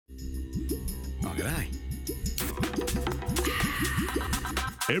Oh, g'day.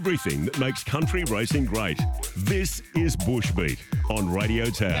 Everything that makes country racing great. This is Bushbeat on Radio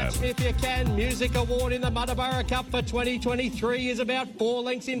Tab. Catch Me If You Can Music Award in the Muttaburra Cup for 2023 is about 4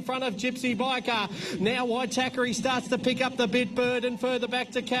 lengths in front of Gypsy Biker. Now Waitakere starts to pick up the bit bird and further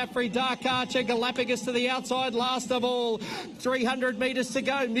back to Caffrey. Dark Archer, Galapagos to the outside last of all. 300 metres to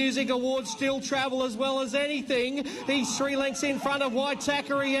go. Music Award still travel as well as anything. He's 3 lengths in front of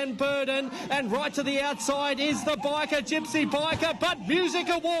Waitakere and Burden, and right to the outside is the Biker, Gypsy Biker, but Music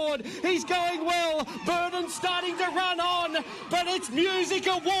Award, he's going well. Burden's starting to run on, but it's Music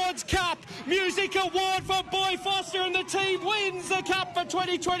Awards Cup. Music Award for Boy Foster, and the team wins the Cup for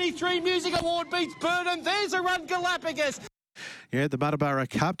 2023. Music Award beats Burden. There's a run, Galapagos. Yeah, the Muttaburra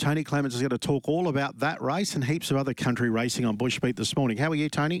Cup. Tony Clements is going to talk all about that race and heaps of other country racing on Bushbeat this morning. How are you,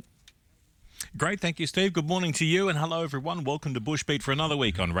 Tony? Great, thank you, Steve. Good morning to you, and hello, everyone. Welcome to Bushbeat for another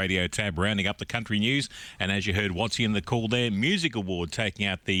week on Radio Tab, rounding up the country news. And as you heard, what's in the call there? Music Award taking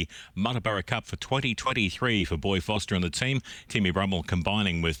out the Muttaburra Cup for 2023 for Boy Foster and the team. Timmy Brummel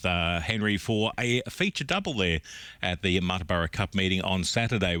combining with Henry for a feature double there at the Muttaburra Cup meeting on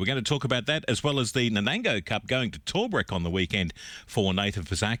Saturday. We're going to talk about that, as well as the Nanango Cup going to Torbreck on the weekend for Nathan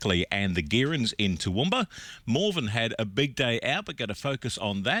Fazakli and the Gearans in Toowoomba. Morven had a big day out, but going to focus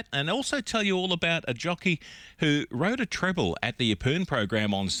on that, and also tell you all about a jockey who rode a treble at the Yeppoon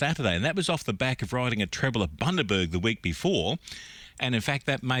program on Saturday, and that was off the back of riding a treble at Bundaberg the week before. And in fact,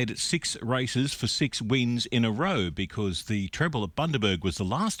 that made it 6 races for 6 wins in a row, because the treble at Bundaberg was the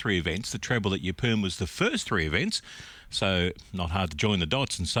last 3 events. The treble at Yeppoon was the first 3 events. So not hard to join the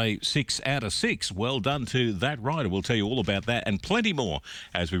dots and say 6 out of 6. Well done to that rider. We'll tell you all about that and plenty more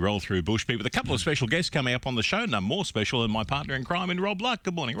as we roll through Bushbeat with a couple of special guests coming up on the show. None more special than my partner in crime in Rob Luck.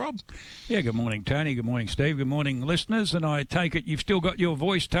 Good morning, Rob. Yeah, good morning, Tony. Good morning, Steve. Good morning, listeners. And I take it you've still got your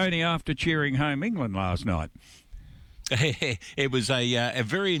voice, Tony, after cheering home England last night. It was a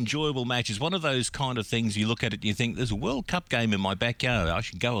very enjoyable match. It's one of those kind of things you look at it and you think, there's a World Cup game in my backyard. I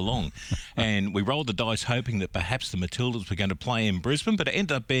should go along. And we rolled the dice hoping that perhaps the Matildas were going to play in Brisbane, but it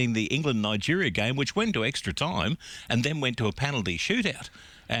ended up being the England-Nigeria game, which went to extra time and then went to a penalty shootout.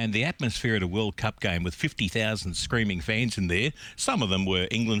 And the atmosphere at a World Cup game with 50,000 screaming fans in there, some of them were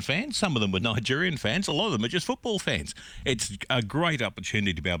England fans, some of them were Nigerian fans, a lot of them are just football fans. It's a great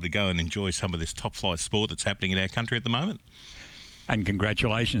opportunity to be able to go and enjoy some of this top-flight sport that's happening in our country at the moment. And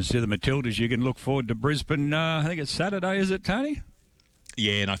congratulations to the Matildas. You can look forward to Brisbane, I think it's Saturday, is it, Tony?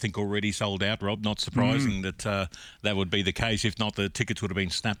 Yeah, and I think already sold out, Rob. Not surprising that that would be the case. If not, the tickets would have been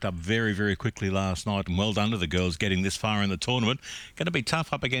snapped up very, very quickly last night. And well done to the girls getting this far in the tournament. Going to be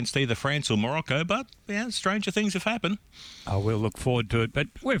tough up against either France or Morocco, but yeah, stranger things have happened. Oh, we'll look forward to it. But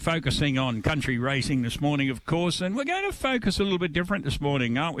we're focusing on country racing this morning, of course, and we're going to focus a little bit different this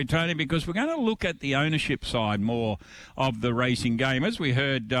morning, aren't we, Tony? Because we're going to look at the ownership side more of the racing game. As we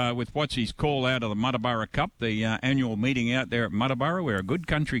heard with what's his call out of the Muttaburra Cup, the annual meeting out there at Muttaburra, where a good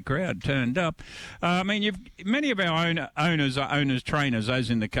country crowd turned up. I mean, many of our owners are owners trainers, as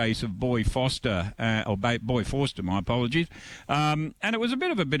in the case of Boy Foster, Boy Forster, my apologies. And it was a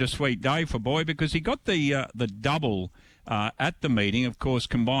bit of a bittersweet day for Boy, because he got the double at the meeting, of course,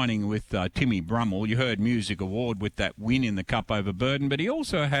 combining with Timmy Brummel. You heard Music Award with that win in the Cup over Burden, but he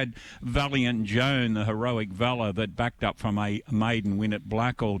also had Valiant Joan, the heroic valour that backed up from a maiden win at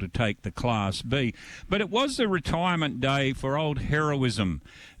Blackall to take the Class B. But it was the retirement day for old Heroism,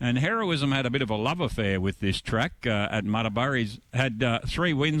 and Heroism had a bit of a love affair with this track at Muttaburra. He's had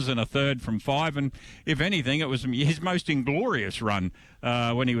 3 wins and a third from 5, and if anything, it was his most inglorious run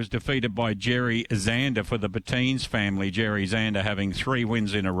when he was defeated by Jerry Zander for the Bettines family. Jerry Zander having 3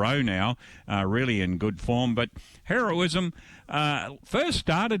 wins in a row now, really in good form. But Heroism first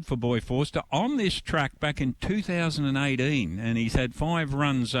started for Boy Forster on this track back in 2018, and he's had 5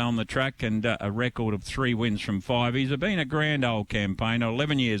 runs on the track and a record of 3 wins from 5. He's been a grand old campaigner,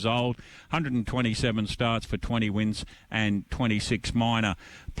 11 years old, 127 starts for 20 wins and 26 minor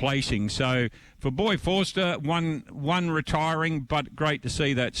placings. So for Boy Forster, one retiring, but great to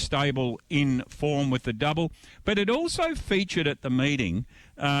see that stable in form with the double. But it also featured at the meeting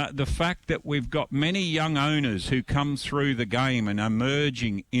the fact that we've got many young owners who come through the game and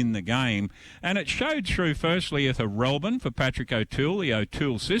emerging in the game. And it showed through, firstly, with a Relbon for Patrick O'Toole, the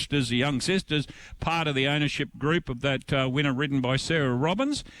O'Toole sisters, the young sisters, part of the ownership group of that winner ridden by Sarah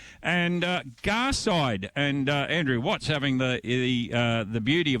Robbins. And Garside and Andrew Watts having the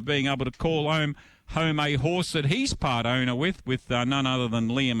beauty of being able to call home home a horse that he's part owner with none other than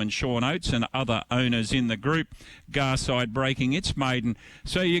Liam and Sean Oates and other owners in the group. Garside breaking its maiden.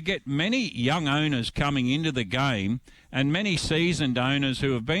 So you get many young owners coming into the game and many seasoned owners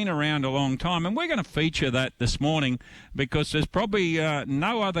who have been around a long time. And we're going to feature that this morning because there's probably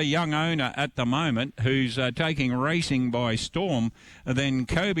no other young owner at the moment who's taking racing by storm than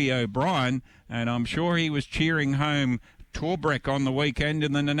Kobe O'Brien. And I'm sure he was cheering home Torbreck on the weekend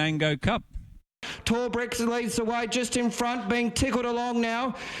in the Nanango Cup. Torbreck leads the way just in front, being tickled along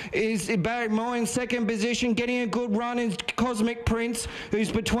now is Barry Moore in second position, getting a good run is Cosmic Prince,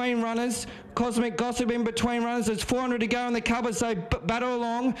 who's between runners. Cosmic Gossip in between runners. There's 400 to go in the cupboard, so battle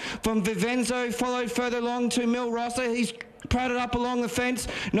along from Vivenzo, followed further along to Mil Rosser. He's pratted up along the fence.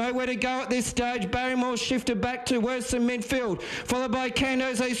 Nowhere to go at this stage. Barrymore shifted back to worse than midfield. Followed by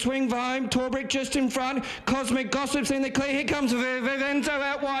Candos. They swing for home. Torbrick just in front. Cosmic Gossip's in the clear. Here comes Vivenzo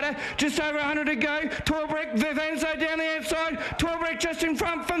out wider. Just over 100 to go. Torbrick, Vivenzo down the outside. Torbrick just in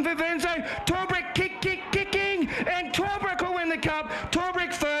front from Vivenzo. Torbrick kicking. And Torbrick will win the cup.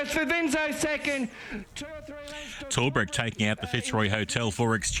 Torbrick first. Vivenzo second. 2 or 3 lanes. Torbrick taking out the Fitzroy Hotel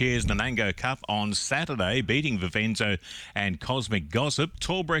Forex Chairs Nanango Cup on Saturday, beating Vivenzo and Cosmic Gossip.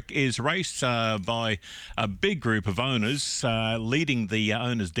 Torbrick is raced by a big group of owners. Leading the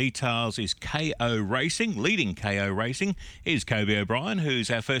owners' details is KO Racing. Leading KO Racing is Kobe O'Brien, who's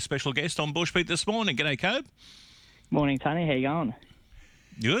our first special guest on Bushbeat this morning. G'day, Kobe. Morning, Tony. How you going?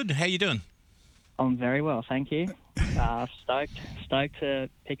 Good. How you doing? I'm very well, thank you. Stoked to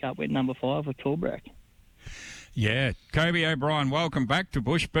pick up win number 5 with Torbrick. Yeah, Kobe O'Brien, welcome back to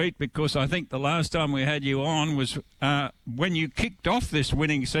Bushbeat, because I think the last time we had you on was when you kicked off this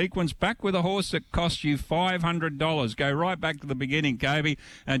winning sequence, back with a horse that cost you $500. Go right back to the beginning, Kobe,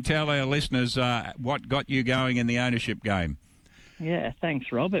 and tell our listeners what got you going in the ownership game. Yeah,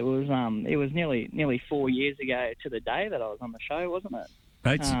 thanks, Rob. It was nearly 4 years ago to the day that I was on the show, wasn't it?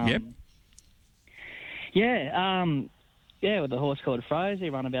 Yep. Yeah, with a horse called Froze, he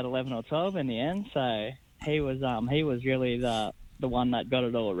ran about 11 or 12 in the end, so he was really the one that got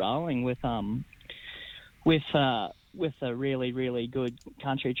it all rolling with the really, really good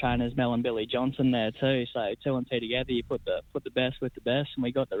country trainers, Mel and Billy Johnson there too. So 2 and 2 together, you put the best with the best, and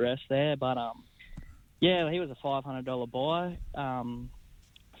we got the rest there. But he was a $500 buy,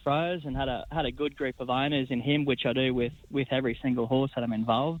 Froze, and had a good group of owners in him, which I do with every single horse that I'm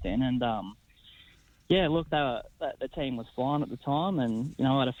involved in, and the team was flying at the time, and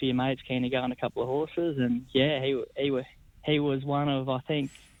I had a few mates keen to go on a couple of horses, and he was one of, I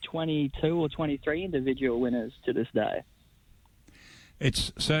think, 22 or 23 individual winners to this day.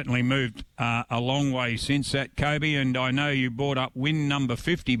 It's certainly moved a long way since that, Kobe, and I know you brought up win number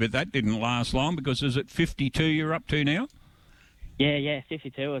 50, but that didn't last long, because is it 52 you're up to now? Yeah,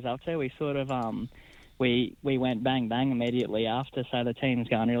 52 was up to. We sort of we went bang immediately after, so the team's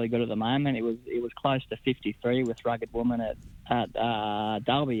going really good at the moment. It was close to 53 with Rugged Woman at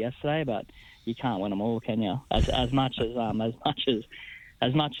Derby yesterday, but you can't win them all, can you? As much as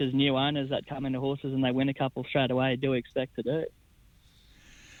new owners that come into horses and they win a couple straight away do expect to do.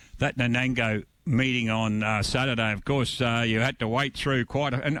 That Nanango meeting on Saturday, of course, you had to wait through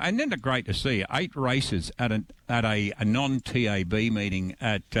quite and then great to see 8 races at a non-TAB meeting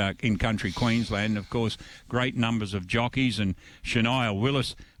in country Queensland. Of course, great numbers of jockeys, and Shania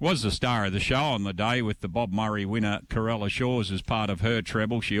Willis was the star of the show on the day with the Bob Murray winner Corella Shores as part of her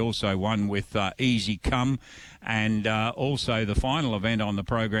treble. She also won with Easy Come, and also the final event on the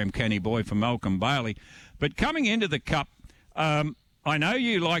program, Kenny Boy for Malcolm Bailey. But coming into the Cup, I know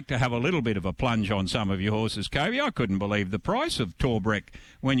you like to have a little bit of a plunge on some of your horses, Kobe. I couldn't believe the price of Torbrick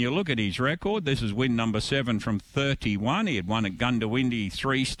when you look at his record. This is win number 7 from 31. He had won at Gundawindi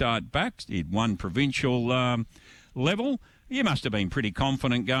 3 start backs. He'd won provincial level. You must have been pretty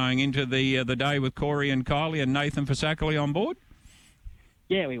confident going into the day with Corey and Kylie and Nathan Fasakali on board.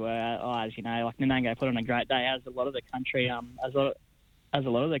 Yeah, we were. As you know, like Nanango put on a great day, as a lot of the country, as a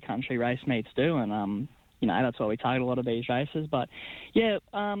lot of the country race meets do, and that's why we target a lot of these races. But, it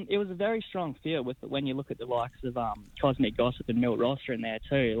was a very strong field when you look at the likes of Cosmic Gossip and Milt Rosser in there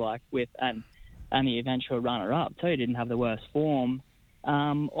too, and the eventual runner-up too, didn't have the worst form.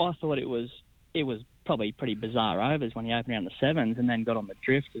 I thought it was probably pretty bizarre overs when he opened around the 7s and then got on the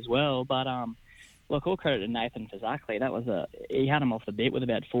drift as well. But, look, all credit to Nathan Fasakali. He had him off the bit with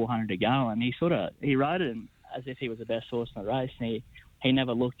about 400 to go, and he rode him as if he was the best horse in the race, and he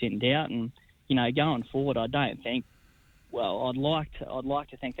never looked in doubt. And going forward, I don't think. Well, I'd like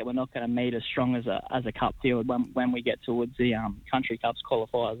to think that we're not going to meet as strong as a cup field when we get towards the country cups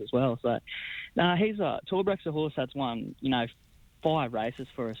qualifiers as well. So, Torbrick's a horse that's won 5 races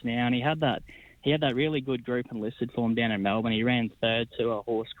for us now, and he had that he had that really good group enlisted for him down in Melbourne. He ran third to a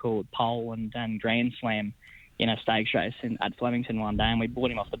horse called Pole and Grand Slam in a stakes race at Flemington one day, and we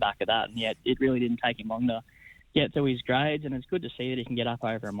bought him off the back of that. And yet it really didn't take him long to get through his grades, and it's good to see that he can get up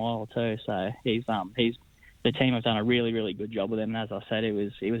over a mile too. So he's the team have done a really, really good job with him. And as I said, he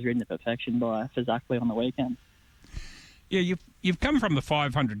was ridden to perfection by Fazakli on the weekend. Yeah, you've come from the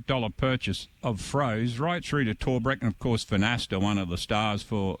 $500 purchase of Froze right through to Torbreck and, of course, Vanasta, one of the stars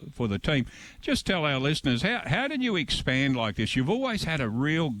for the team. Just tell our listeners, how did you expand like this? You've always had a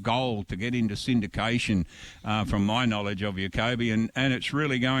real goal to get into syndication, from my knowledge of you, Kobe, and it's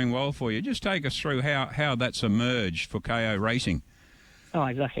really going well for you. Just take us through how that's emerged for KO Racing. Oh,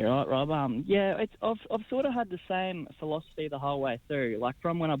 exactly right, Rob. I've sort of had the same philosophy the whole way through. Like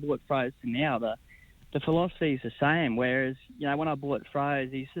from when I bought Froze to now, the philosophy is the same. Whereas, when I bought Froze,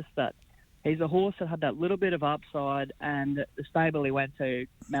 he's a horse that had that little bit of upside, and the stable he went to,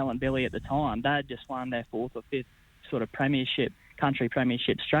 Mel and Billy at the time, they had just won their fourth or fifth sort of country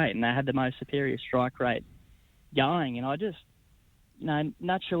premiership straight, and they had the most superior strike rate going. And I just,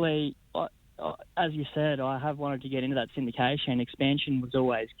 naturally, as you said, I have wanted to get into that syndication. Expansion was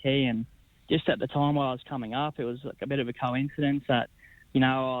always key, and just at the time while I was coming up, it was like a bit of a coincidence that,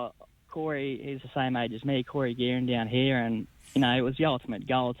 Corey, he's the same age as me, Corey Gearin down here, and, it was the ultimate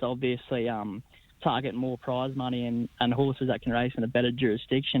goal to obviously target more prize money and horses that can race in a better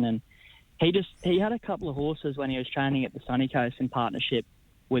jurisdiction. And he had a couple of horses when he was training at the Sunny Coast in partnership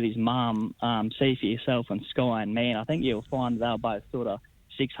with his mum, See For Yourself and Sky and Me, and I think you'll find they were both sort of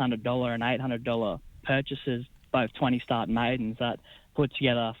 $600 and $800 purchases, both 20-start maidens that put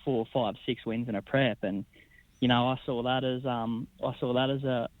together 4, 5, 6 wins in a prep. And I saw that as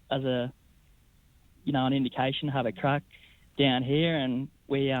a an indication to have a crack down here, and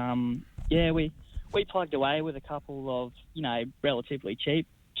we plugged away with a couple of relatively cheap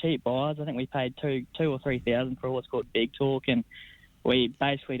buys. I think we paid $2,000 or $3,000 for a horse called Big Talk, and we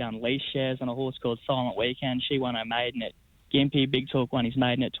basically done lease shares on a horse called Silent Weekend. She won her maiden at Gympie. Big Talk won his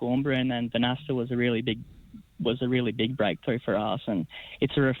maiden at Toowoomba, and then Vanasta was a really big breakthrough for us. And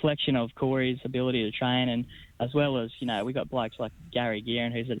it's a reflection of Corey's ability to train, and as well as we got blokes like Gary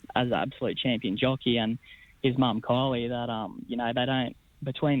Gearin, who's an absolute champion jockey, and his mum Kylie, that they don't,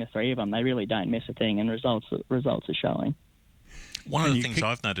 between the three of them, they really don't miss a thing, and results are showing. One of the things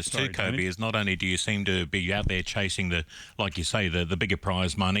I've noticed too, Kobe, is not only do you seem to be out there chasing like you say, the bigger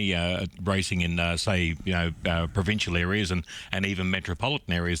prize money, racing in, provincial areas and even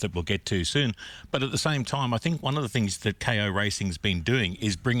metropolitan areas that we'll get to soon, but at the same time, I think one of the things that KO Racing's been doing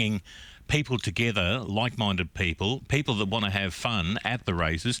is bringing people together, like-minded people that want to have fun at the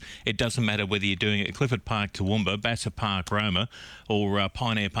races. It doesn't matter whether you're doing it at Clifford Park, Toowoomba, Bassett Park, Roma, or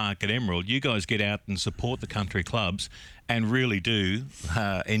Pioneer Park at Emerald. You guys get out and support the country clubs and really do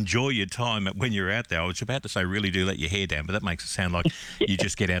enjoy your time when you're out there. I was about to say really do let your hair down, but that makes it sound like you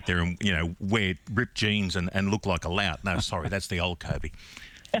just get out there and, wear ripped jeans and look like a lout. No, sorry, that's the old Kobe.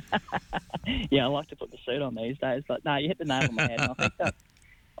 Yeah, I like to put the suit on these days, but no, you hit the nail on the head. And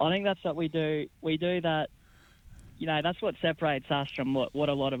I think that's what we do. We do that. That's what separates us from what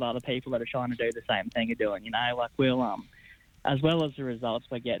a lot of other people that are trying to do the same thing are doing. Like we'll, as well as the results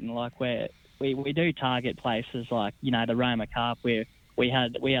we're getting, like we do target places like the Roma Cup, where we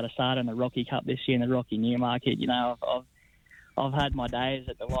had a start in the Rocky Cup this year in the Rocky Newmarket. I've had my days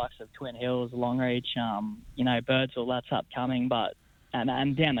at the likes of Twin Hills, Longreach, Birdsville. That's upcoming, but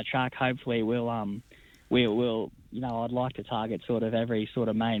and down the track, hopefully we'll I'd like to target sort of every sort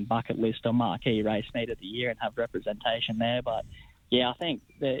of main bucket list or marquee race meet of the year and have representation there. But yeah, I think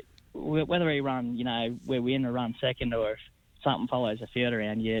that whether we run, where we in or run second, or if something follows a field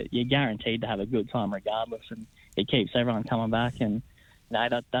around, you're guaranteed to have a good time regardless, and it keeps everyone coming back. And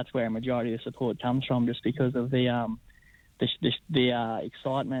that's where a majority of the support comes from, just because of the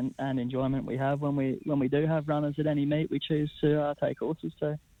excitement and enjoyment we have when we do have runners at any meet we choose to take horses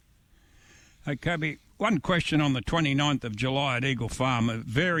to. Hey, Kobe, one question on the 29th of July at Eagle Farm, a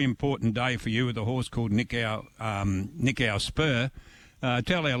very important day for you with a horse called Nick Our Spur.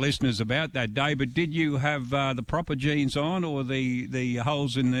 Tell our listeners about that day, but did you have the proper jeans on, or the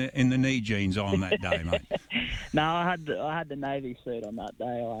holes in the knee jeans on that day, mate? No, I had the navy suit on that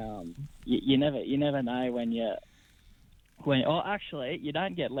day. You never know actually, you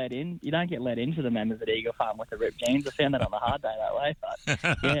don't get let in. You don't get let into the members at Eagle Farm with the ripped jeans. I found that on the hard day that way. But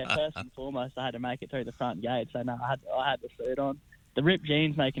yeah, first and foremost, I had to make it through the front gate. So no, I had the suit on. The ripped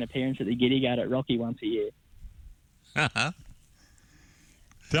jeans make an appearance at the Giddy Gate at Rocky once a year. Tell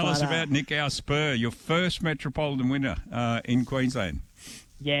us about Nick Our Spur, your first Metropolitan winner in Queensland.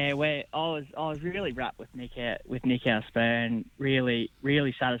 Yeah, I was really wrapped with Nick our Spur, and really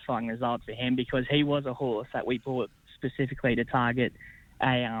satisfying result for him, because he was a horse that we bought specifically to target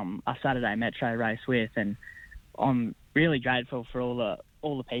a Saturday Metro race with, and I'm really grateful for all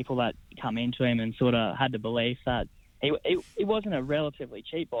the people that come into him and sort of had the belief that he wasn't a relatively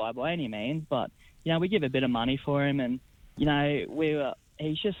cheap buy by any means, but we give a bit of money for him, and he's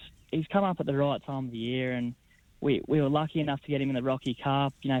come up at the right time of the year, and we were lucky enough to get him in the Rocky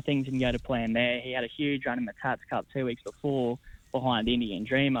Cup. Things didn't go to plan there. He had a huge run in the Tats Cup 2 weeks before behind Indian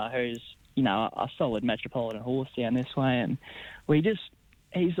Dreamer, who's, a solid metropolitan horse down this way. And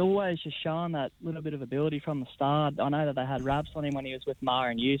he's always just shown that little bit of ability from the start. I know that they had raps on him when he was with Ma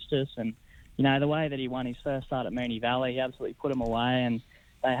and Eustace, and, the way that he won his first start at Moonee Valley, he absolutely put him away. And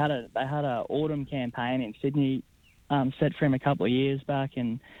they had a autumn campaign in Sydney set for him a couple of years back,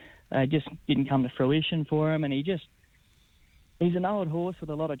 and just didn't come to fruition for him. And he's an old horse with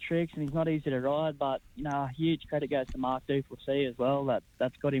a lot of tricks, and he's not easy to ride, but, a huge credit goes to Mark Duplessis as well.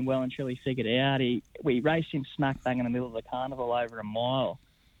 That's got him well and truly figured out. We raced him smack bang in the middle of the carnival over a mile,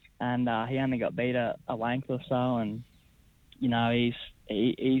 and he only got beat a length or so. And, he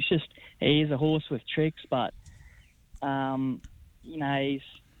is a horse with tricks, but, Mark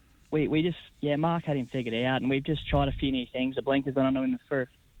had him figured out, and we've just tried a few new things. The blinkers on him for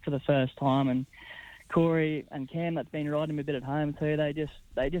the first time, and Corey and Cam, that's been riding him a bit at home too. They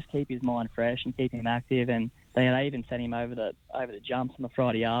just keep his mind fresh and keep him active, and they even sent him over the jumps on the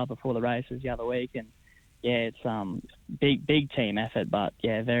Friday hour before the races the other week. And it's big team effort, but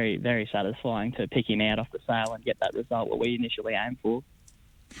very very satisfying to pick him out off the sale and get that result what we initially aimed for.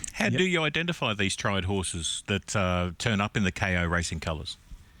 How do you identify these tried horses that turn up in the KO racing colours?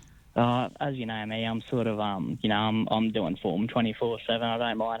 As you know me, I'm sort of, I'm doing form 24/7. I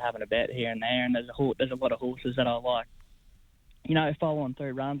don't mind having a bet here and there, and there's a lot of horses that I like, following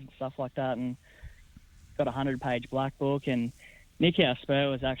through runs and stuff like that, and got a 100-page black book. And Nick our Spur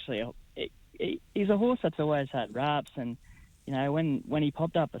was actually he's a horse that's always had raps, and when he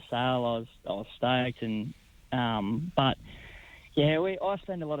popped up for sale, I was stoked, and but yeah, I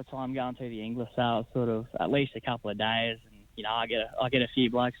spend a lot of time going through the English sales, sort of at least a couple of days. I get a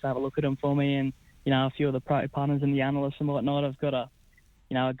few blokes to have a look at them for me, and a few of the pro punters and the analysts and whatnot. I've got a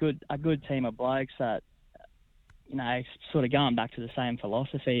good team of blokes that sort of going back to the same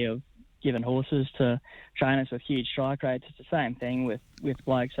philosophy of giving horses to trainers with huge strike rates. It's the same thing with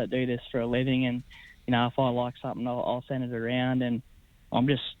blokes that do this for a living, and if I like something, I'll send it around. And I'm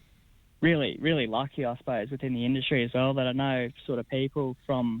just really really lucky, I suppose, within the industry as well, that I know sort of people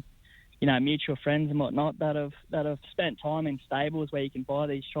from mutual friends and whatnot that have spent time in stables where you can buy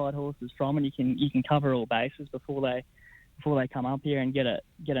these tried horses from, and you can cover all bases before they come up here, and get a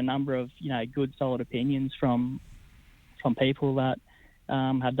number of good solid opinions from people that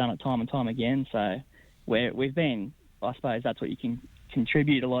have done it time and time again. So we've been, I suppose that's what you can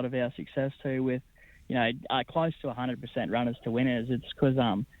contribute a lot of our success to, with close to 100% runners to winners. It's because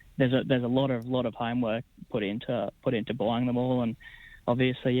there's a lot of homework put into buying them all. And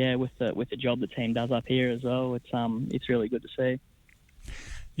obviously, with the job the team does up here as well, it's really good to see.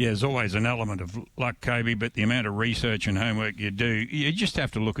 Yeah, there's always an element of luck, Kobe, but the amount of research and homework you do, you just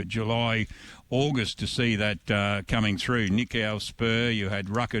have to look at July, August to see that coming through. Nick our Spur, you had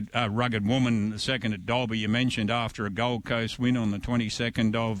Rugged Woman, the second at Dolby, you mentioned, after a Gold Coast win on the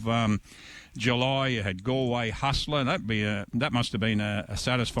 22nd of July. You had Galway Hustler. That must have been a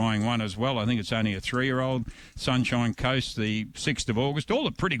satisfying one as well. I think it's only a 3-year-old. Sunshine Coast, the 6th of August. All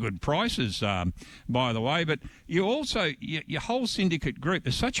the pretty good prices, by the way. But you also, your whole syndicate group,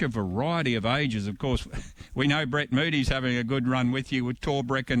 there's such a variety of ages. Of course, we know Brett Moody's having a good run with you with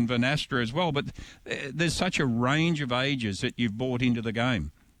Torbreck and Vanastra as well. But there's such a range of ages that you've brought into the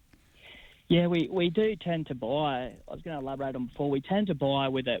game. Yeah, we do tend to buy. I was going to elaborate on before. We tend to buy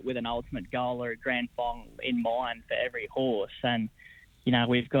with an ultimate goal or a grand final in mind for every horse. And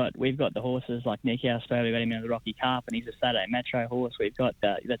we've got the horses like Nick our Spur. We've got him in the Rocky Cup, and he's a Saturday Metro horse. We've got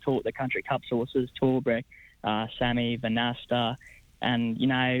the Country Cups horses, Torbreck, Sammy, Vanasta, and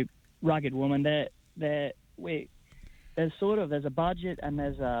Rugged Woman. There's a budget, and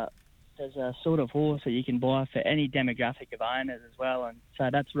there's a sort of horse that you can buy for any demographic of owners as well, and so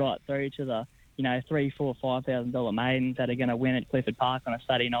that's right through to the $3,000, $4,000, $5,000 maidens that are going to win at Clifford Park on a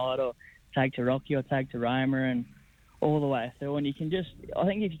Saturday night, or take to Rocky, or take to Roma, and all the way through. And you can I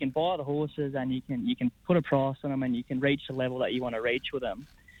think if you can buy the horses and you can put a price on them, and you can reach the level that you want to reach with them,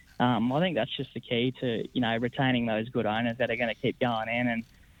 I think that's just the key to retaining those good owners that are going to keep going in. And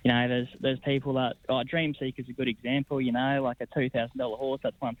there's people that, Dream Seeker's a good example, like a $2,000 horse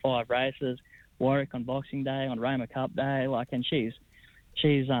that's won 5 races, Warwick on Boxing Day, on Roma Cup Day, and she's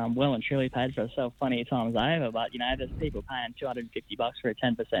she's well and truly paid for herself plenty of times over. But there's people paying $250 for a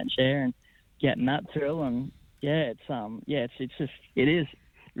 10% share and getting that thrill. And it is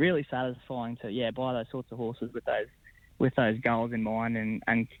really satisfying to buy those sorts of horses with those goals in mind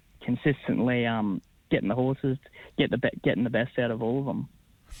and consistently getting the horses getting the best out of all of them.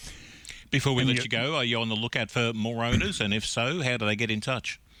 Before we let you go, are you on the lookout for more owners? And if so, how do they get in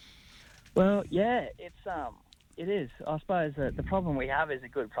touch? Well, it is. I suppose the problem we have is a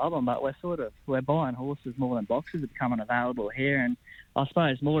good problem, but we're buying horses more than boxes are becoming available here, and I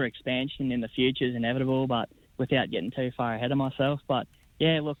suppose more expansion in the future is inevitable, but without getting too far ahead of myself. But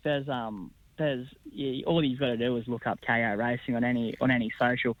look, there's all you've got to do is look up KO Racing on any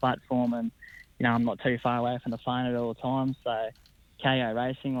social platform, and I'm not too far away from the phone at all times, so KO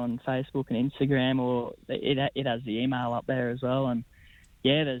Racing on Facebook and Instagram, or it has the email up there as well. And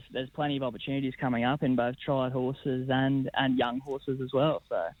there's plenty of opportunities coming up in both tried horses and young horses as well.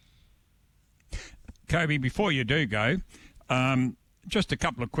 So, Kobe, before you do go, just a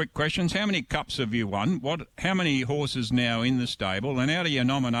couple of quick questions. How many cups have you won? How many horses now in the stable? And out of your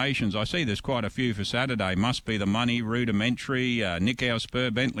nominations, I see there's quite a few for Saturday. Must Be the Money, Rudimentary, Nick Our Spur,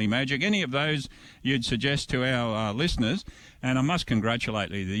 Bentley Magic. Any of those you'd suggest to our listeners? And I must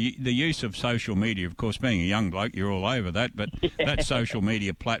congratulate you. The use of social media, of course, being a young bloke, you're all over that. But that social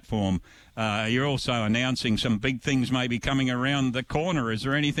media platform, you're also announcing some big things maybe coming around the corner. Is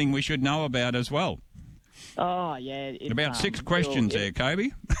there anything we should know about as well? Oh, yeah. About 6 questions there, Kobe.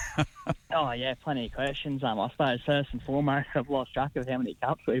 Oh, yeah, plenty of questions. I suppose first and foremost, I've lost track of how many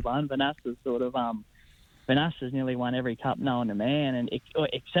cups we've won. Vanessa's nearly won every cup known to man, and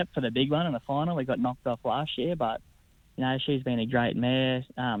except for the big one in the final. We got knocked off last year, but, she's been a great mare.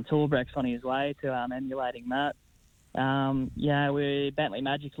 Torbreck's on his way to emulating that. Bentley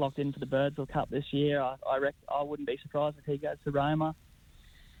Magic's locked in for the Birdsville Cup this year. I wouldn't be surprised if he goes to Roma.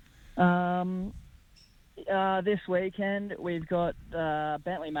 This weekend, we've got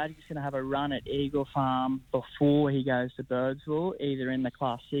Bentley Magic's going to have a run at Eagle Farm before he goes to Birdsville, either in the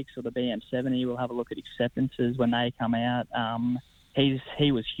Class 6 or the BM70. We'll have a look at acceptances when they come out.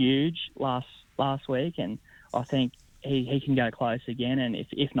 He was huge last week, and I think he can go close again. And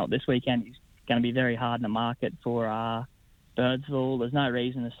if not this weekend, he's going to be very hard in the market for Birdsville. There's no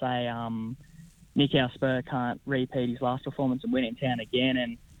reason to say Nick Our Spur can't repeat his last performance and win in town again.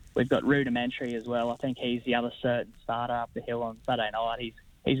 And we've got Rudimentary as well. I think he's the other certain starter up the hill on Saturday night.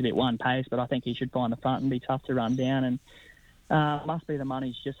 He's a bit one pace, but I think he should find the front and be tough to run down. And Must Be the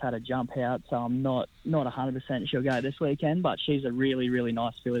Money's just had a jump out, so I'm not 100% she'll go this weekend, but she's a really, really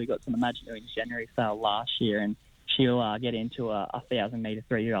nice filly. We got some Imaginary January sale last year, and she'll get into a 1,000-metre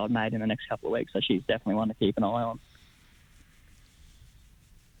 3-year-old maiden in the next couple of weeks, so she's definitely one to keep an eye on.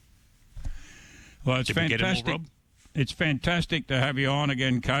 Well, it's fantastic. It's fantastic to have you on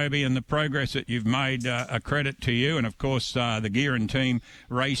again, Kobe, and the progress that you've made, a credit to you, and of course the Gearin team,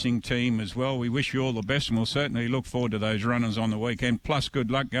 racing team as well. We wish you all the best, and we'll certainly look forward to those runners on the weekend. Plus,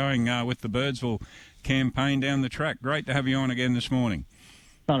 good luck going with the Birdsville campaign down the track. Great to have you on again this morning.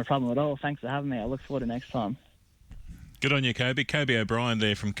 Not a problem at all. Thanks for having me. I look forward to next time. Good on you, Kobe. Kobe O'Brien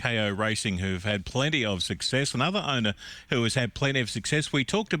there from KO Racing, who've had plenty of success. Another owner who has had plenty of success. We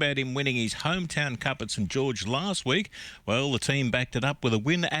talked about him winning his hometown cup at St George last week. Well, the team backed it up with a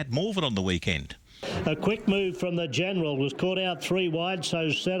win at Morven on the weekend. A quick move from the General, was caught out 3 wide, so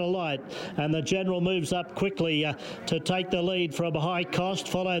set alight, and the General moves up quickly to take the lead from High Cost,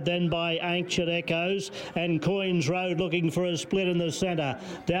 followed then by Ancient Echoes and Coins Road looking for a split in the centre.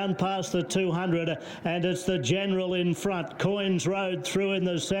 Down past the 200, and it's the General in front. Coins Road through in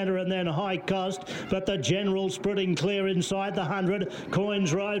the centre, and then High Cost, but the General sprinting clear inside the 100.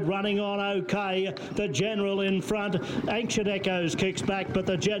 Coins Road running on okay. The General in front. Ancient Echoes kicks back, but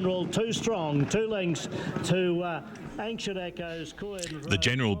the General too strong. 2 lengths to Ancient Echoes. The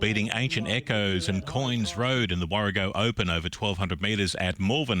General beating Ancient Echoes and Coins Road in the Warrego Open over 1,200 metres at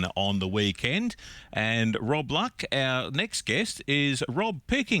Morven on the weekend. And Rob Luck, our next guest, is Rob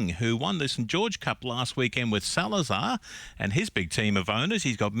Picking, who won the St George Cup last weekend with Salazar and his big team of owners.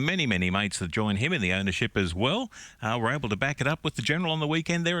 He's got many, many mates that join him in the ownership as well. We're able to back it up with the General on the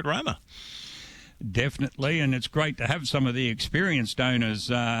weekend there at Roma. Definitely, and it's great to have some of the experienced owners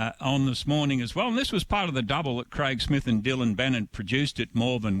on this morning as well. And this was part of the double that Craig Smith and Dylan Bennett produced at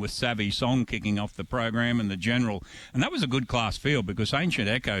Morven, with Savvy Song kicking off the program and the General. And that was a good class field, because Ancient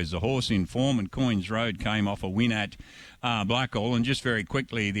Echoes, the horse in form, and Coins Road came off a win at Blackall. And just very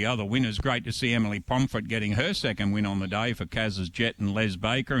quickly, the other winners, great to see Emily Pomfret getting her second win on the day for Kaz's Jet and Les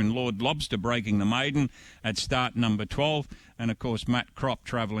Baker, and Lord Lobster breaking the maiden at start number 12. And, of course, Matt Kropp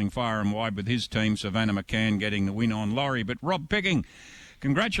travelling far and wide with his team, Savannah McCann getting the win on Laurie. But Rob Picking,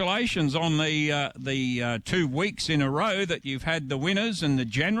 congratulations on the 2 weeks in a row that you've had the winners and the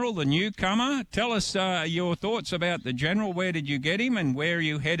General, the newcomer. Tell us your thoughts about the General. Where did you get him and where are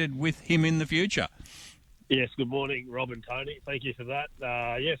you headed with him in the future? Yes, good morning, Rob and Tony. Thank you for that.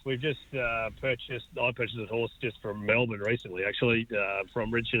 Yes, we've just purchased a horse just from Melbourne recently, actually,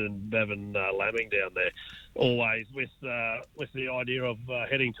 from Richard and Bevan Lamming down there, always with the idea of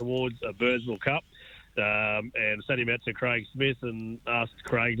heading towards a Birdsville Cup. And sent him out to Craig Smith and asked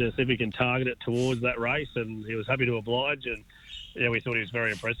Craig to see if he can target it towards that race, and he was happy to oblige. And yeah, we thought he was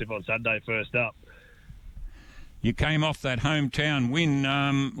very impressive on Saturday first up. You came off that hometown win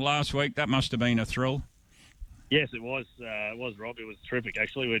last week. That must have been a thrill. Yes, it was. Rob. It was terrific.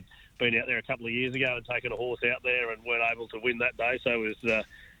 Actually, we'd been out there a couple of years ago and taken a horse out there and weren't able to win that day. So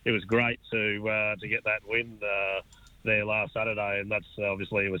it was great to get that win there last Saturday, and that's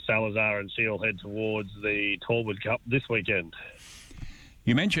obviously with Salazar, and she'll head towards the Torwood Cup this weekend.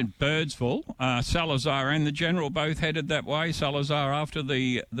 You mentioned Birdsville. Salazar and the General both headed that way. Salazar after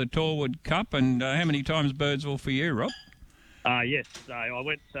the Torwood Cup, and how many times Birdsville for you, Rob? Yes, I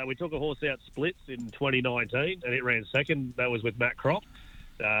went. We took a horse out splits in 2019, and it ran second. That was with Matt Crop,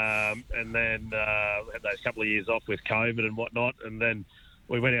 and then had those couple of years off with COVID and whatnot, and then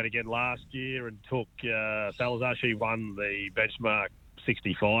we went out again last year and took Salazar. She won the benchmark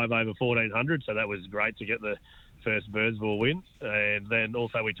 65 over 1400, so that was great to get the first Birdsville win. And then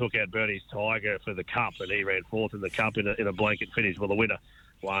also we took out Bernie's Tiger for the Cup, and he ran fourth in the Cup in a blanket finish. Well, the winner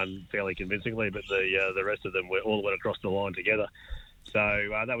won fairly convincingly, but the rest of them all went across the line together. So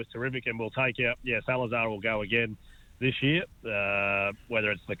that was terrific, and we'll take out, Salazar will go again this year, whether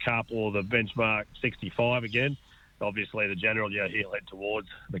it's the Cup or the benchmark 65 again. Obviously, the General, he'll head towards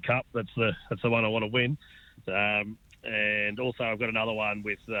the Cup. That's the one I want to win. And also, I've got another one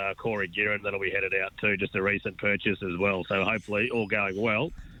with Corey Guerin that'll be headed out too, just a recent purchase as well. So hopefully, all going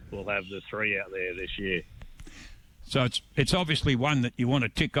well, we'll have the 3 out there this year. So it's obviously one that you want to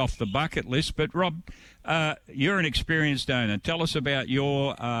tick off the bucket list. But, Rob, you're an experienced owner. Tell us about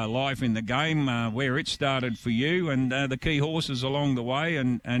your life in the game, where it started for you, and the key horses along the way,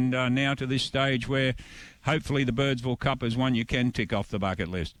 and now to this stage where hopefully the Birdsville Cup is one you can tick off the bucket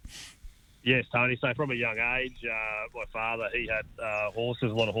list. Yes, Tony. So from a young age, my father, he had a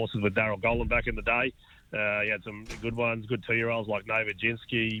lot of horses with Darryl Golan back in the day. He had some good ones, good 2-year-olds like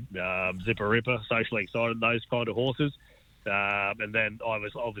Novojinsky, Zipper Ripper, Socially Excited, those kind of horses. And then I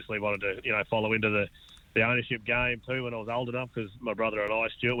was obviously wanted to, follow into the ownership game too when I was old enough, because my brother and I,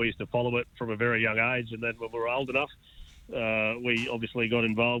 Stuart, we used to follow it from a very young age. And then when we were old enough, we obviously got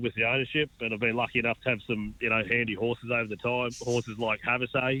involved with the ownership, and I've been lucky enough to have some, handy horses over the time. Horses like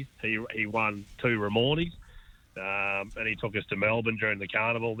Havasay, he won 2 Ramornis. And he took us to Melbourne during the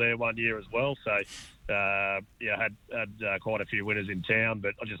carnival there one year as well. So, had quite a few winners in town.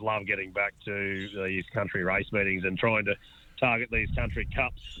 But I just love getting back to these country race meetings and trying to target these country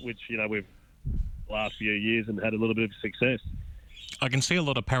cups, which we've last few years and had a little bit of success. I can see a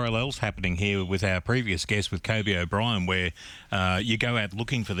lot of parallels happening here with our previous guest, with Kobe O'Brien, where you go out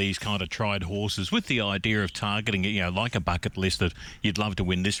looking for these kind of tried horses with the idea of targeting it, like a bucket list that you'd love to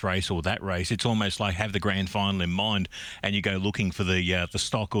win this race or that race. It's almost like have the grand final in mind, and you go looking for the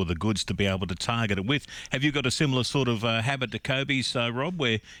stock or the goods to be able to target it with. Have you got a similar sort of habit to Kobe's, Rob,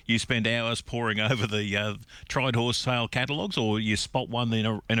 where you spend hours poring over the tried horse sale catalogues, or you spot one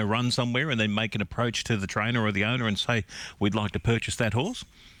in a run somewhere and then make an approach to the trainer or the owner and say, we'd like to purchase that horse?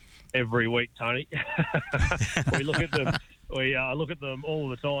 Every week, Tony. We look at them. We look at them all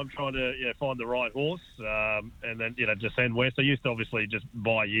the time, trying to find the right horse, and then just send west. I used to obviously just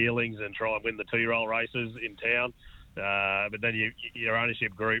buy yearlings and try and win the 2-year-old races in town, but then your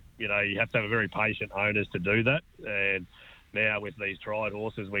ownership group, you have to have a very patient owners to do that. And now with these tried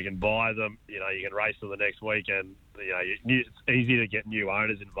horses, we can buy them. You can race them the next week, and it's easy to get new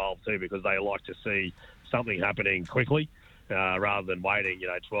owners involved too, because they like to see something happening quickly. Rather than waiting,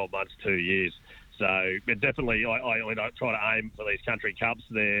 12 months, 2 years. So, but definitely, I try to aim for these country cups.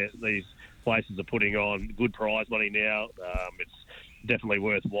 These places are putting on good prize money now. It's definitely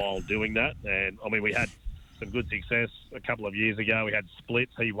worthwhile doing that. And I mean, we had some good success a couple of years ago. We had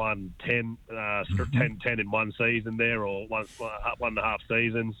Splits. He won 10 in one season there, or one and a half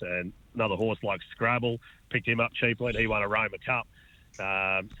seasons. And another horse like Scrabble picked him up cheaply, and he won a Roma Cup.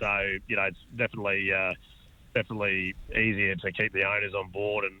 So, it's definitely easier to keep the owners on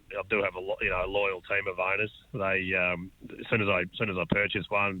board, and I do have a loyal team of owners. They as soon as I purchase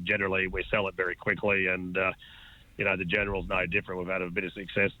one, generally we sell it very quickly, and the General's no different. We've had a bit of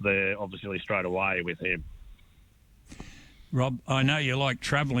success there, obviously straight away with him. Rob, I know you like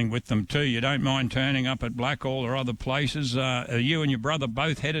travelling with them too. You don't mind turning up at Blackall or other places. Are you and your brother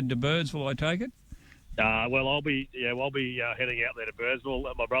both headed to Birdsville, I take it? Well, I'll be heading out there to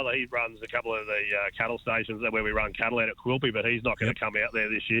Birdsville. My brother, he runs a couple of the cattle stations where we run cattle out at Quilpie, but he's not going to come out there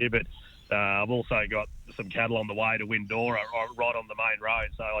this year. But I've also got some cattle on the way to Windora, right on the main road.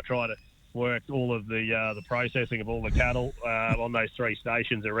 So I try to work all of the processing of all the cattle on those 3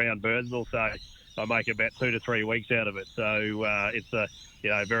 stations around Birdsville. So I make about 2 to 3 weeks out of it. So it's a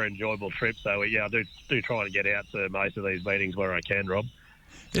very enjoyable trip. So I do try to get out to most of these meetings where I can, Rob.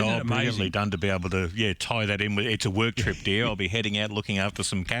 Brilliantly done to be able to tie that in with it's a work trip, dear. I'll be heading out looking after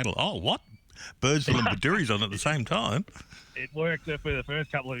some cattle. Oh, what? Birdsville and Baduri's on at the same time. It worked for the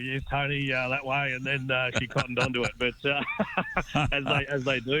first couple of years, Tony, that way, and then she cottoned onto it. But as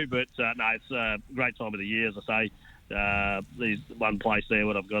they do. But no, it's a great time of the year, as I say. There's one place there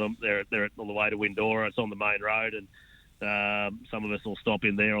where I've got them. They're on the way to Windora. It's on the main road, and some of us will stop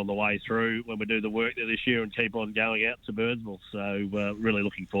in there on the way through when we do the work there this year and keep on going out to Birdsville. So really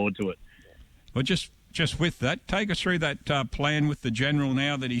looking forward to it. Well, just with that, take us through that plan with the General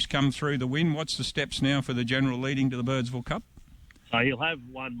now that he's come through the win. What's the steps now for the General leading to the Birdsville Cup? He'll have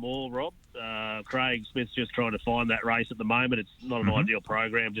one more, Rob. Craig Smith's just trying to find that race at the moment. It's not an ideal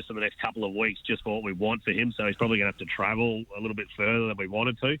program just in the next couple of weeks, just for what we want for him. So he's probably going to have to travel a little bit further than we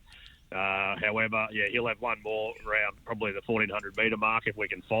wanted to. However, he'll have one more around probably the 1,400 metre mark if we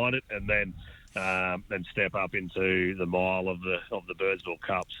can find it, and then step up into the mile of the Birdsville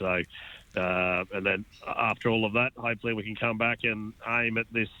Cup. So, and then after all of that, hopefully we can come back and aim at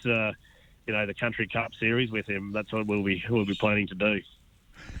this, the Country Cup Series with him. That's what we'll be planning to do.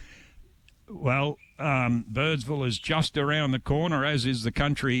 Well, Birdsville is just around the corner, as is the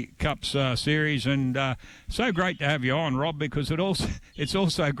Country Cups Series, and so great to have you on, Rob, because it's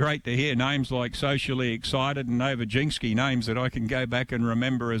also great to hear names like Socially Excited and Nova Jinksky, names that I can go back and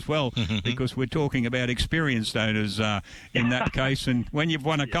remember as well, because we're talking about experienced owners in that case. And when you've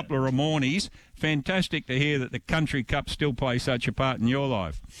won a couple of Ramornies, fantastic to hear that the Country Cup still plays such a part in your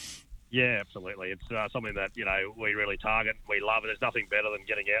life. Yeah, absolutely. It's something that, we really target. We love it. There's nothing better than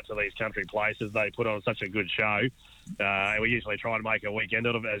getting out to these country places. They put on such a good show. We usually try and make a weekend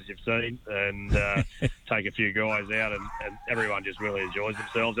out of it, as you've seen, and take a few guys out, and everyone just really enjoys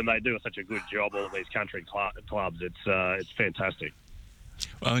themselves. And they do such a good job, all of these country clubs. It's fantastic.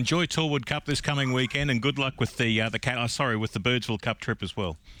 Well, enjoy Torwood Cup this coming weekend, and good luck with the Birdsville Cup trip as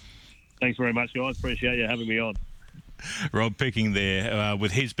well. Thanks very much, guys. Appreciate you having me on. Rob Picking there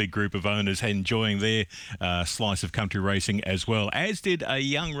with his big group of owners enjoying their slice of country racing as well, as did a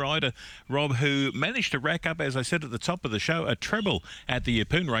young rider, Rob, who managed to rack up, as I said at the top of the show, a treble at the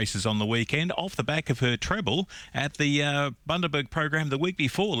Yeppoon races on the weekend off the back of her treble at the Bundaberg program the week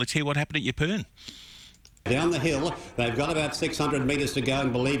before. Let's hear what happened at Yeppoon. Down the hill, they've got about 600 metres to go,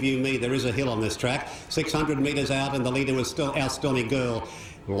 and believe you me, there is a hill on this track. 600 metres out, and the leader was still our Stormy Girl.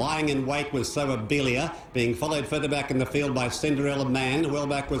 Lying in wait was So Abelia, being followed further back in the field by Cinderella Man. Well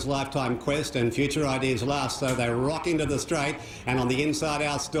back was Lifetime Quest and Future Ideas last, so they rock into the straight, and on the inside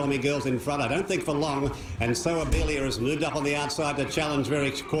our Stormy Girl's in front. I don't think for long, and So Abelia has moved up on the outside to challenge very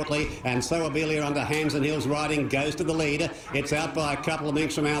courtly, and So Abelia under Hands and Heels riding goes to the lead. It's out by a couple of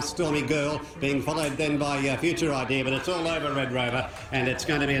lengths from our Stormy Girl, being followed then by Future Idea, but it's all over, Red Rover, and it's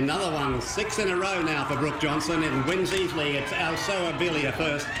going to be another one. 6 in a row now for Brooke Johnson, and wins easily. It's our So Abelia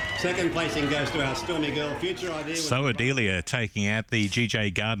first. Second placing goes to our Stormy Girl. Future Idea. So Adelia taking out the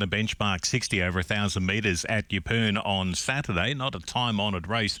GJ Gardner benchmark 60 over 1,000 metres at Yeppoon on Saturday. Not a time-honoured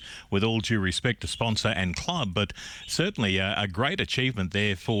race, with all due respect to sponsor and club, but certainly a great achievement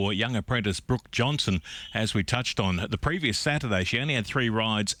there for young apprentice Brooke Johnson. As we touched on the previous Saturday, she only had 3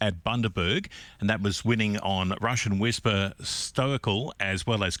 rides at Bundaberg, and that was winning on Russian Whisper, Stoical, as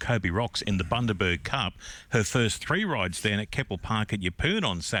well as Kobe Rocks in the Bundaberg Cup. Her first 3 rides then at Keppel Park at Yeppoon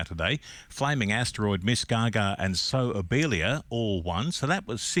on Saturday, Flaming Asteroid, Miss Gaga and So Abelia all won. So that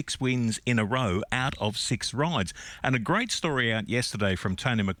was 6 wins in a row out of 6 rides. And a great story out yesterday from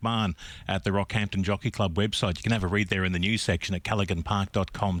Tony McMahon at the Rockhampton Jockey Club website. You can have a read there in the news section at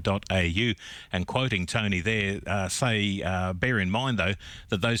callaghanpark.com.au. And quoting Tony there, bear in mind though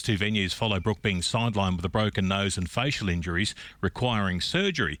that those 2 venues follow Brooke being sidelined with a broken nose and facial injuries requiring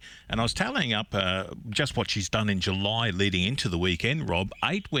surgery. And I was tallying up just what she's done in July leading into the weekend, Rob.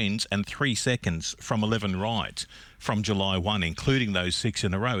 8 wins and 3 seconds from 11 rides from July 1, including those 6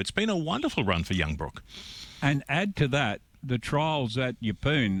 in a row. It's been a wonderful run for young Brooke. And add to that, the trials at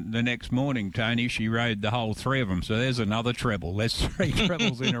Yeppoon the next morning, Tony, she rode the whole 3 of them. So there's another treble. There's 3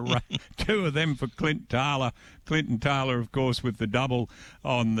 trebles in a row. 2 of them for Clinton Taylor. Clinton Taylor, of course, with the double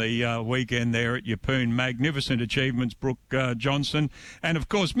on the weekend there at Yeppoon. Magnificent achievements, Brooke Johnson. And, of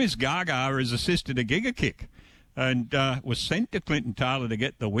course, Miss Gaga has assisted a giga kick and was sent to Clinton Taylor to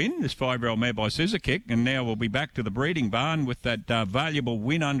get the win, this 5-year-old mare by Scissor Kick, and now we'll be back to the breeding barn with that valuable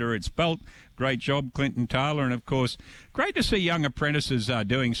win under its belt. Great job, Clinton Taylor, and of course, great to see young apprentices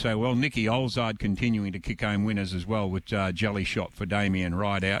doing so well. Nicky Olzard continuing to kick home winners as well with Jelly Shot for Damien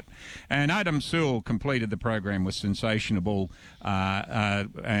Rideout. And Adam Sewell completed the program with Sensationable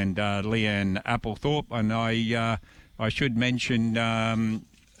and Leanne Applethorpe, and I should mention...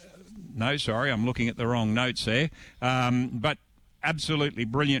 No, sorry, I'm looking at the wrong notes there. But absolutely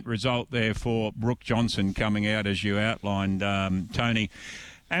brilliant result there for Brooke Johnson coming out, as you outlined, Tony.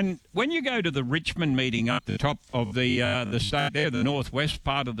 And when you go to the Richmond meeting up the top of the state there, the northwest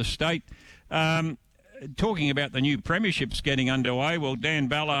part of the state, talking about the new premierships getting underway, well, Dan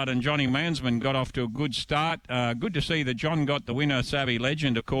Ballard and Johnny Mansman got off to a good start. Good to see that John got the winner, Savvy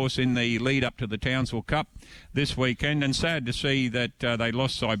Legend, of course, in the lead up to the Townsville Cup this weekend, and sad to see that they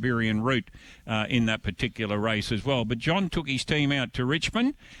lost Siberian Route in that particular race as well. But John took his team out to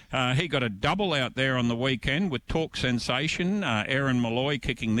Richmond. He got a double out there on the weekend with Talk Sensation, Aaron Malloy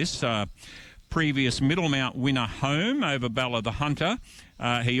kicking this previous Middlemount winner home over Bella the Hunter.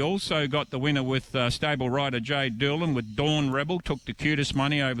 He also got the winner with stable rider Jade Doolan with Dawn Rebel, took the cutest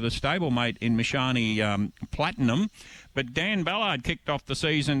money over the stablemate in Mishani Platinum. But Dan Ballard kicked off the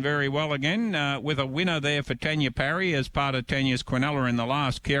season very well again with a winner there for Tanya Parry as part of Tanya's Quinella in the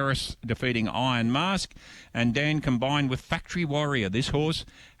last. Keris defeating Iron Mask. And Dan combined with Factory Warrior. This horse,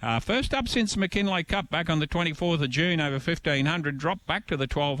 first up since McKinley Cup back on the 24th of June over 1,500, dropped back to the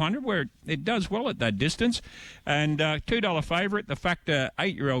 1,200 where it does well at that distance. And $2 favourite, the Factor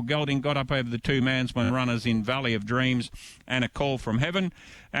 8-year-old gelding got up over the 2 Mansman runners in Valley of Dreams and A Call from Heaven.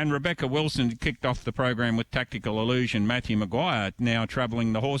 And Rebecca Wilson kicked off the program with Tactical Illusion. Matthew Maguire now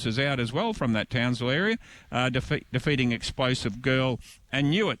travelling the horses out as well from that Townsville area, defeating Explosive Girl and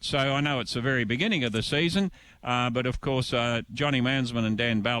Knew It. So I know it's the very beginning of the season, but of course Johnny Mansman and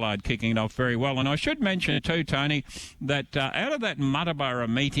Dan Ballard kicking it off very well. And I should mention too, Tony, that out of that Muttaburra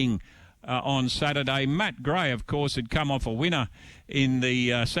meeting on Saturday, Matt Gray, of course, had come off a winner in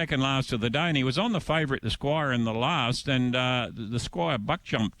the second last of the day, and he was on the favourite, the Squire, in the last, and the Squire buck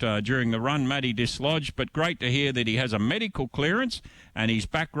jumped during the run. Matty dislodged, but great to hear that he has a medical clearance and he's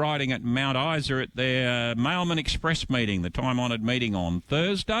back riding at Mount Isa at their Mailman Express meeting, the time-honoured meeting on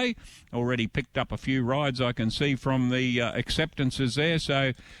Thursday. Already picked up a few rides, I can see, from the acceptances there,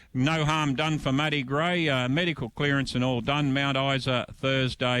 so no harm done for Matty Gray. Medical clearance and all done. Mount Isa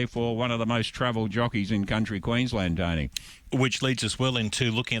Thursday for one of the most travelled jockeys in country Queensland, Tony. Which leads us well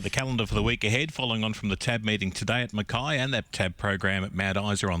into looking at the calendar for the week ahead, following on from the TAB meeting today at Mackay and that TAB program at Mount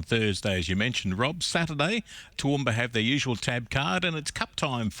Isa on Thursday, as you mentioned, Rob. Saturday, Toowoomba have their usual TAB card, and it's cup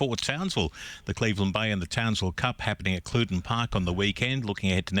time for Townsville. The Cleveland Bay and the Townsville Cup happening at Cluton Park on the weekend.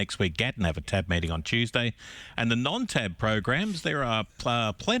 Looking ahead to next week, Gatton have a TAB meeting on Tuesday. And the non-TAB programs, there are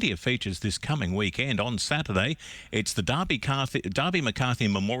plenty of features this coming weekend. On Saturday, it's the Darby McCarthy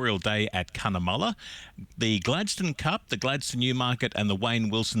Memorial Day at Cunnamulla, the Gladstone Cup, the Gladstone Newmarket and the Wayne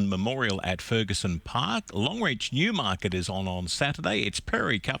Wilson Memorial at Ferguson Park. Longreach Newmarket is on Saturday. It's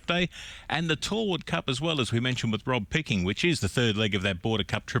Prairie Cup Day, and the Torwood Cup as well, as we mentioned with Rob Picking, which is the third leg of that Border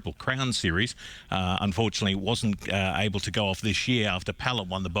Cup Triple Crown series. Unfortunately, wasn't able to go off this year after Pallet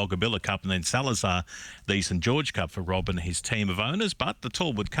won the Bogabilla Cup and then Salazar the St George Cup for Rob and his team of owners. But the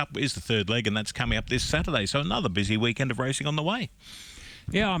Torwood Cup is the third leg, and that's coming up this Saturday. So another busy weekend of racing on the way.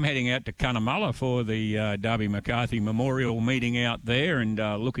 Yeah, I'm heading out to Cunnamulla for the Darby McCarthy Memorial meeting out there, and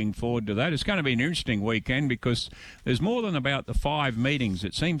looking forward to that. It's going to be an interesting weekend because there's more than about the 5 meetings.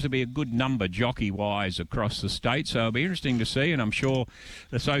 It seems to be a good number jockey-wise across the state, so it'll be interesting to see, and I'm sure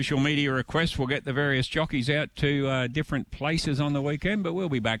the social media requests will get the various jockeys out to different places on the weekend, but we'll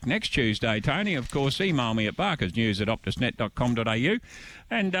be back next Tuesday, Tony. Of course, email me at barkersnews@optusnet.com.au,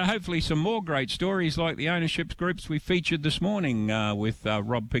 and hopefully some more great stories like the ownerships groups we featured this morning with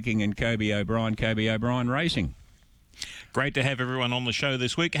Rob Picking and Kobe O'Brien Racing. Great to have everyone on the show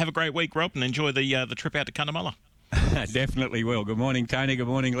this week. Have a great week, Rob, and enjoy the trip out to Cunnamulla. Definitely will. Good morning, Tony. Good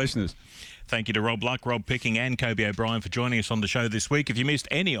morning, listeners. Thank you to Rob Luck, Rob Picking and Kobe O'Brien for joining us on the show this week. If you missed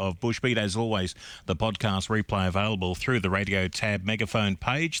any of Bushbeat, as always, the podcast replay available through the Radio Tab Megaphone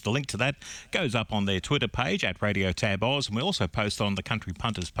page. The link to that goes up on their Twitter page at Radio Tab Oz, and we also post on the Country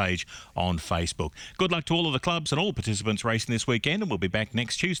Punters page on Facebook. Good luck to all of the clubs and all participants racing this weekend, and we'll be back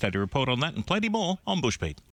next Tuesday to report on that and plenty more on Bushbeat.